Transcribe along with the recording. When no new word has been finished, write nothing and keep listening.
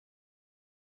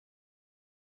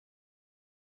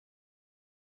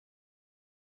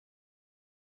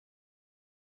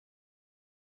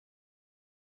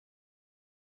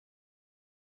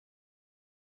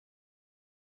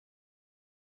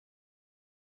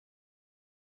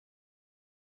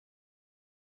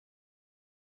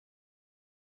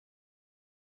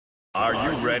Are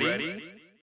you ready?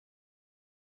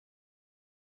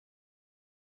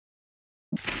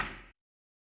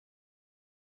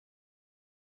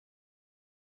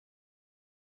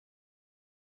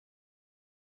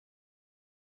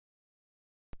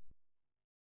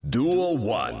 Duel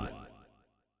 1.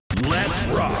 Let's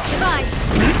rock! Goodbye!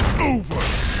 It's over!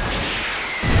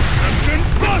 Potemkin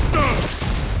Buster!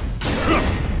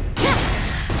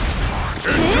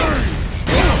 Engage!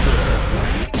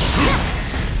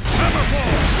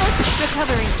 Hammerball!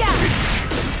 Recovery!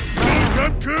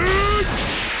 Potemkin!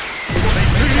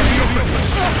 Maintaining the offense!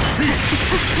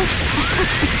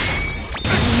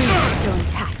 Still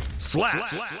intact. Slap!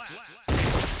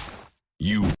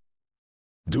 You.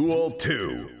 Duel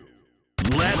 2.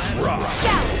 Let's rock!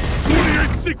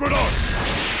 𝒮𝑜𝓂𝑒𝒽𝑜𝓌 secret art!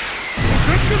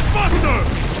 Potemkin Buster!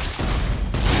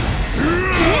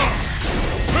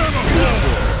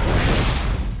 Ramlethal!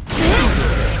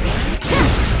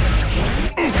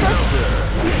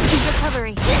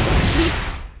 Recovery.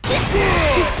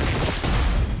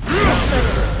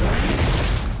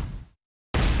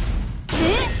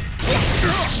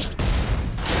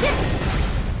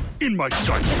 In my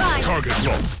sights! Goodbye. Target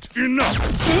locked! Enough!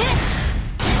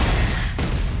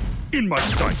 In my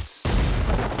sights!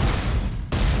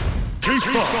 Case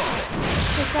fire!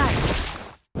 Precise.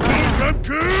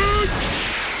 Potemkin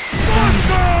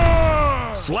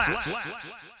Buster! Slap!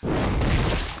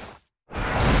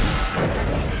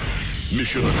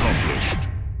 Mission accomplished.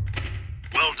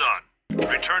 Well done.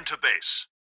 Return to base.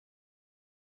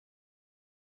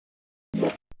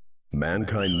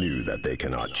 Mankind knew that they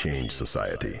cannot change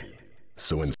society.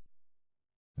 So in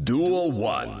Duel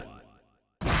 1.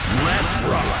 Let's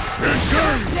rock!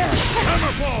 Engage!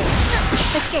 Hammerball!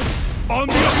 Escape. On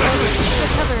the offensive!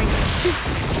 Recovery.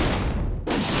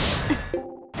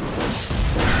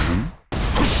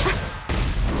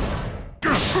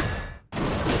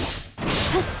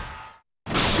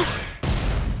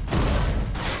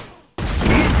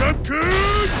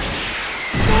 Potemkin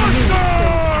Still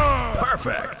Buster! intact.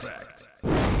 Perfect!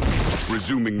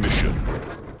 Resuming mission.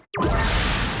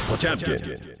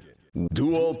 Potemkin.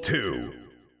 Duel 2.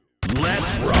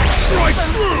 Let's rock! Right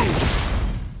through!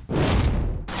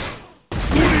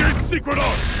 𝒮𝑜𝓂𝑒𝒽𝑜𝓌 secret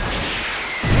art!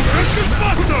 Potemkin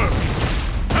Buster!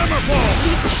 Hammerball!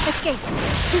 Escape.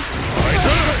 Slide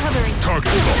head! Recovery.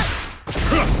 Target locked!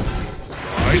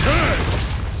 Slide head!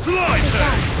 Slide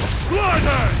head! Slide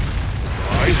head!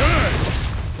 Slide head!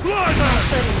 Slide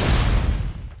head!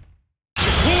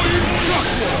 Deploying shock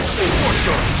ball!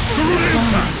 Buster! Through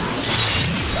impact!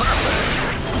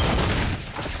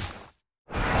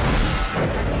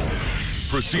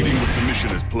 Proceeding with the mission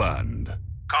as planned.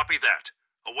 Copy that.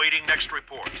 Awaiting next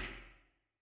report.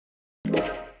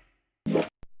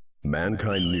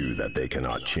 Mankind knew that they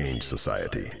cannot change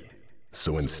society.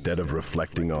 So instead of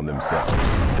reflecting on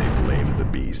themselves, they blamed the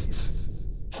beasts.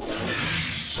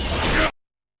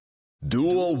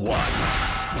 Duel 1.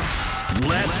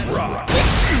 Let's rock!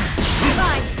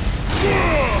 Goodbye.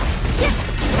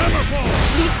 Hammerball!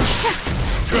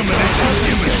 Termination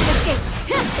imminent! Escape.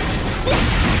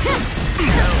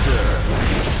 Counter!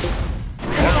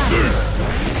 Up this!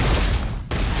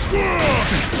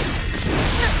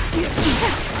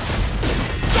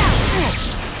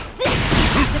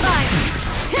 Divide.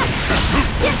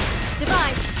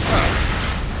 Divide.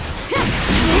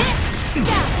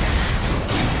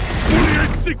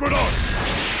 𝒮𝑜𝓂𝑒𝒽𝑜𝓌 secret art!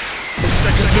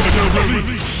 Second limiter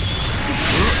release!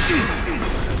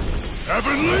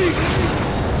 Heavenly!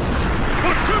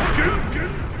 Potemkin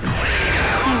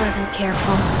I wasn't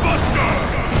careful. Buster!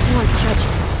 More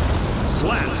judgment.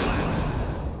 Slap!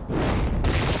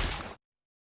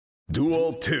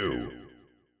 Duel 2.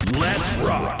 Let's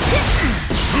rock!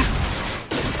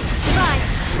 Divide.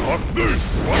 Up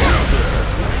this! Counter!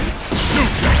 No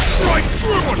chance! Right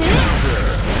through it! Counter!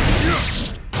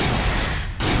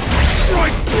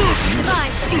 Right through!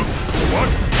 Divide. What?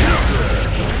 Counter!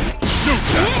 No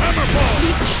chance! Hammerball!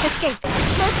 Escape.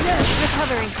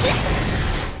 Recovery.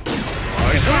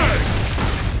 Slide head!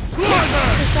 Slide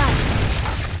head! Precise.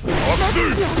 Up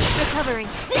this! Recovery.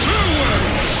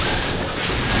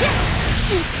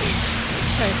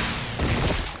 Hurts.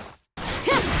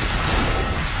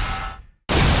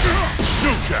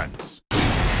 No chance!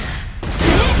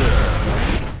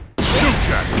 No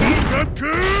chance!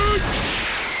 Potemkin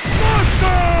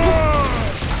Buster!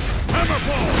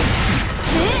 Hammerball!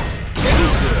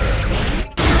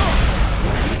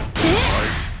 I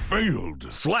failed.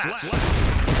 Slap!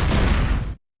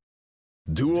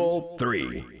 Duel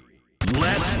 3.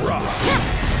 Let's rock!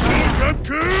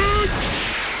 Potemkin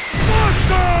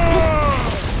Buster!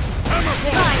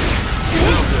 Hammerball! Divide.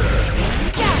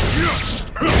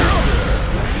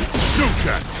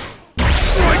 chance!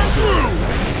 Right through!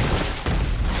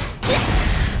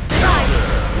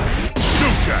 No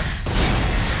chance!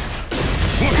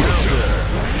 Watch yourself!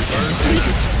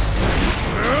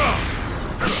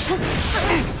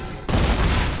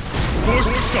 Force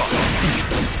to stop!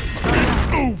 It's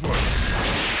over!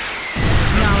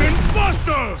 Potemkin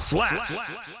Buster! Slap!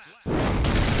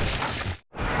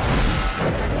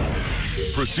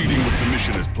 Proceeding with the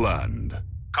mission as planned.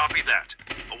 Copy that.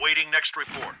 Awaiting next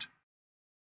report.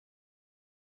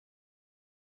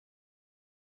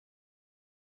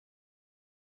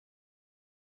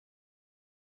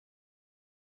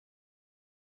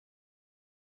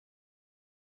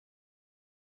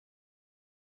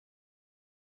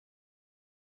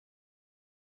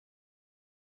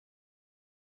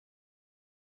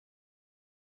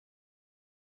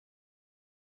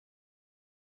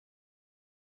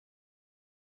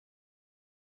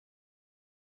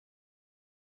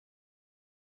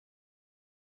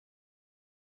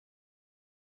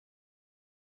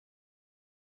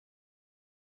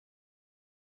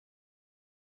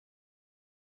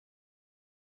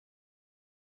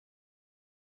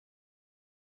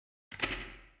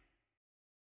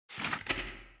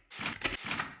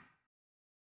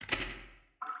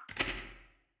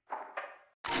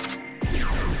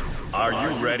 Are you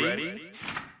ready?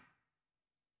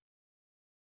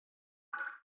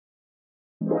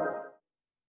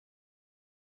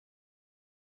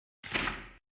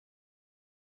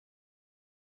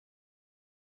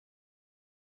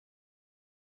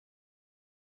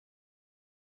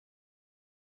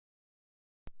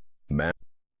 Man.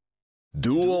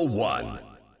 Duel 1.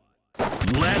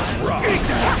 Let's rock!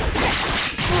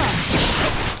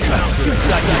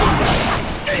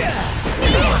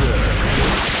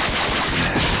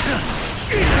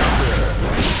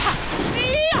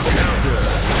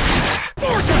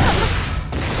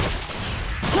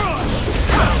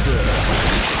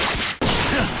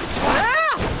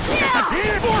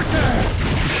 Disappear! Vortex!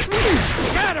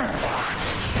 Shatter!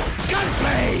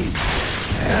 Gunflame!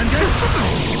 And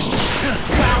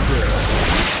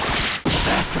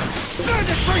Faster!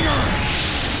 Bandit Bringer!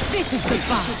 This is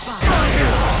goodbye.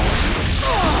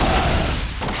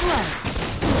 Slow.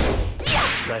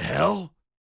 The hell?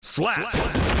 Slap!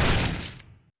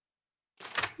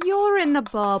 You're in the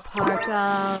ballpark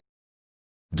of...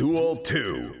 Duel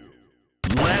 2.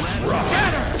 Let's rock!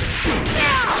 Shatter!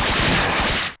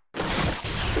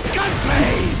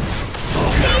 Gunflame!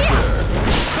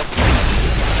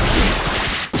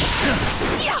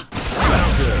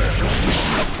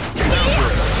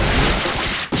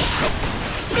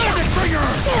 Bandit Bringer!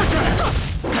 Vortex!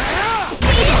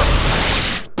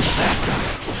 Faster!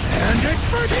 Bandit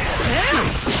Bringer!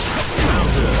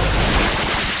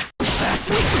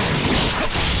 Faster!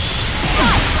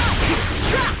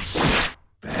 Trash!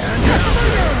 Bandit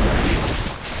Bringer!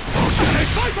 Volcanic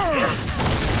Viper!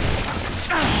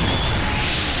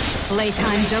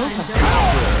 Playtime's over.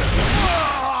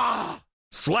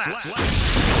 Slap!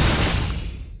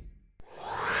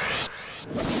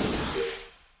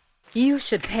 You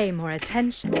should pay more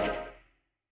attention.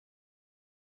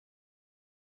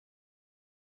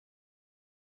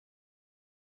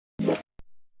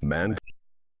 Man.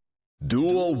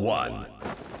 Duel 1.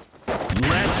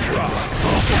 Let's rock!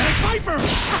 Volcanic Viper!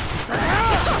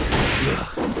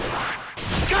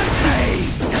 Gunflame!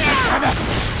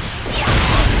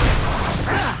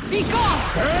 Be gone!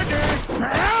 Bandits!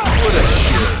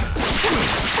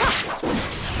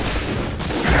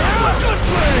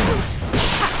 Gunflame!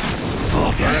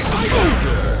 Volcanic Viper!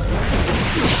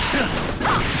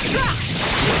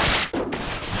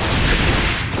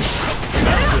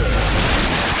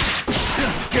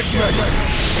 Get ready!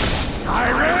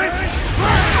 Tyrant!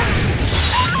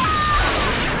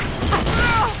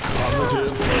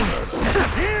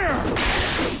 Disappear!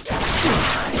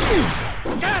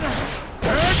 Shatter!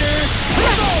 Bandit!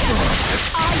 Revolver!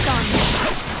 Eyes on me.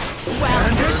 Well,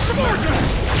 Bandit Vortex!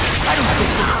 I don't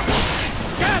think this.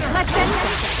 Shatter! Let's end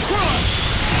this.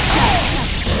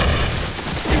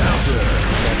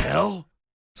 The hell?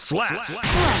 Slap! Slow.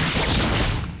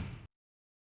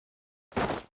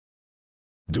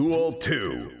 Duel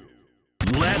 2.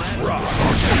 Let's rock!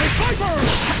 Volcanic Viper!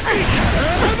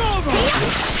 Revolver!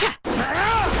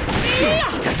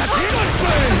 Disappear!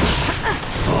 Gunflame!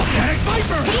 Volcanic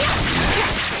Viper!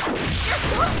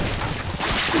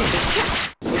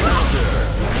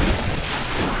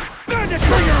 Bandit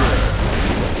Bringer!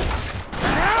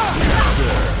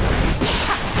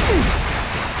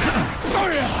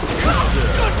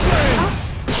 Gunflame!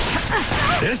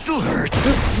 This'll hurt!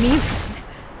 Me?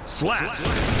 Slap!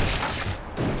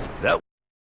 That.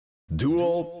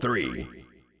 Duel 3.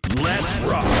 Let's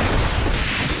rock!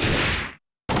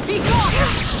 Be gone!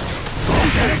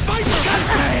 Appetizer!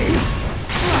 Gunplay!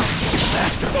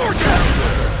 Master Vortex!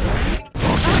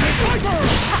 Appetizer!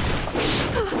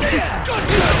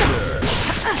 Gunpowder!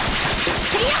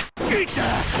 Eat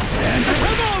that! And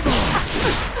revolver!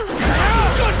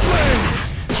 Gunplay!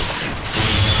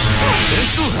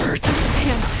 This'll hurt!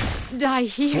 And die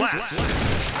here.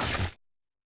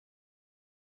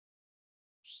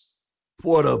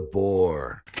 What a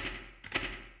bore.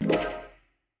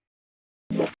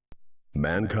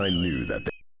 Mankind knew that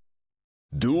they...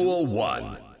 Duel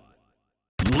 1.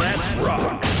 Let's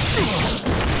rock!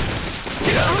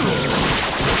 Get out there!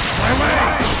 My way!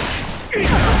 Eat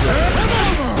that!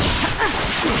 Revolver!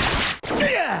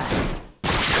 Yeah!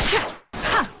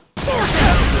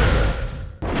 Vortex!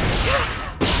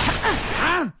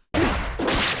 Huh?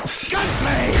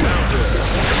 Gunplay!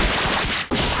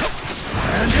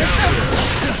 And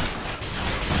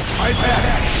I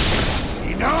bet!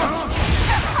 Enough!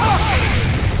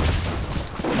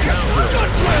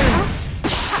 Gunplay!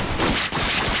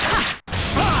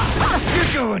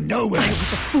 You're going nowhere! I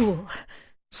was a fool.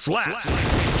 Slap!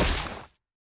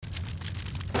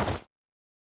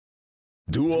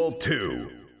 Duel 2.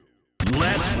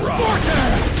 Let's rock!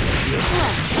 Vortex!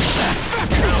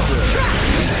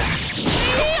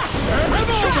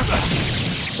 Revolver!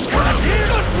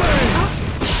 Gunplay!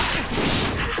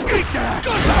 Eat that!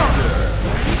 Gunpowder!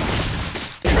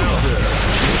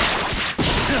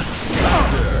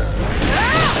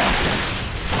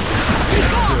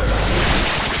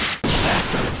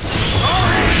 Master!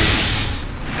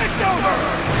 It's over!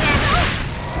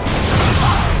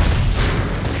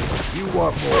 You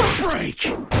want more? Break!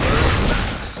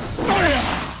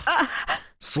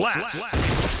 Slap!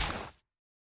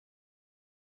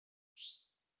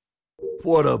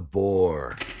 What a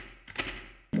bore.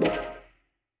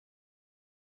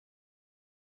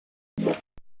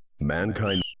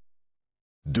 Mankind...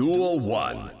 Duel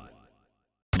 1.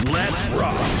 Let's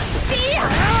rock!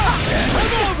 And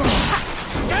revolver!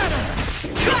 Shatter!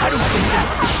 I don't think so.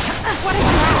 What a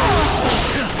drag!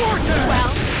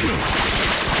 Vortex!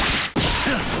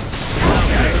 Well,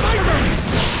 Viper!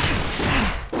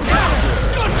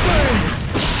 Gunplay!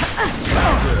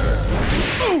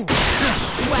 Ooh!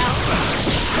 well.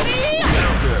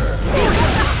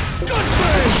 Vortex!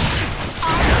 Gunplay!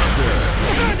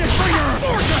 Bandit Bringer!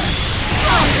 Vortex!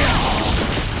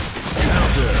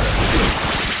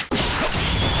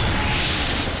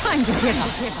 Time to give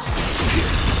up.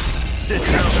 This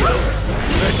sounds good.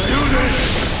 Let's do this!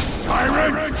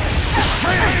 Tyrant!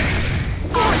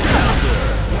 Vortex!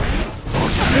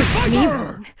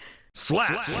 Viper!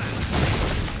 Slap!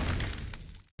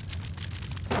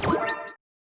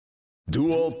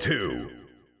 Duel 2.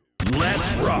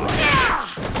 Let's rock!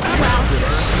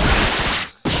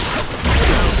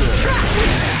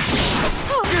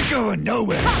 You're going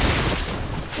nowhere!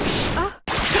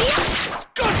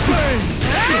 Gunplay!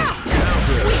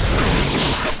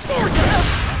 Vortex!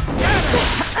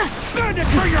 Bandit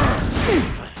Bringer!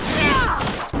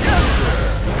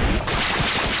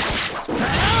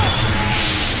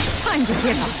 Time to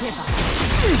give up.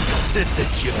 This a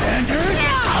joke. Bandit?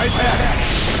 I bet.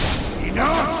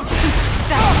 Enough!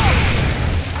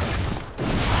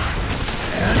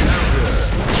 And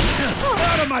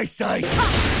out of my sight!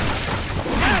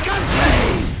 Gunplay!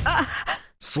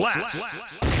 Slap!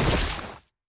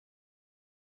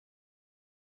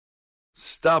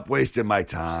 Stop wasting my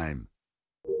time.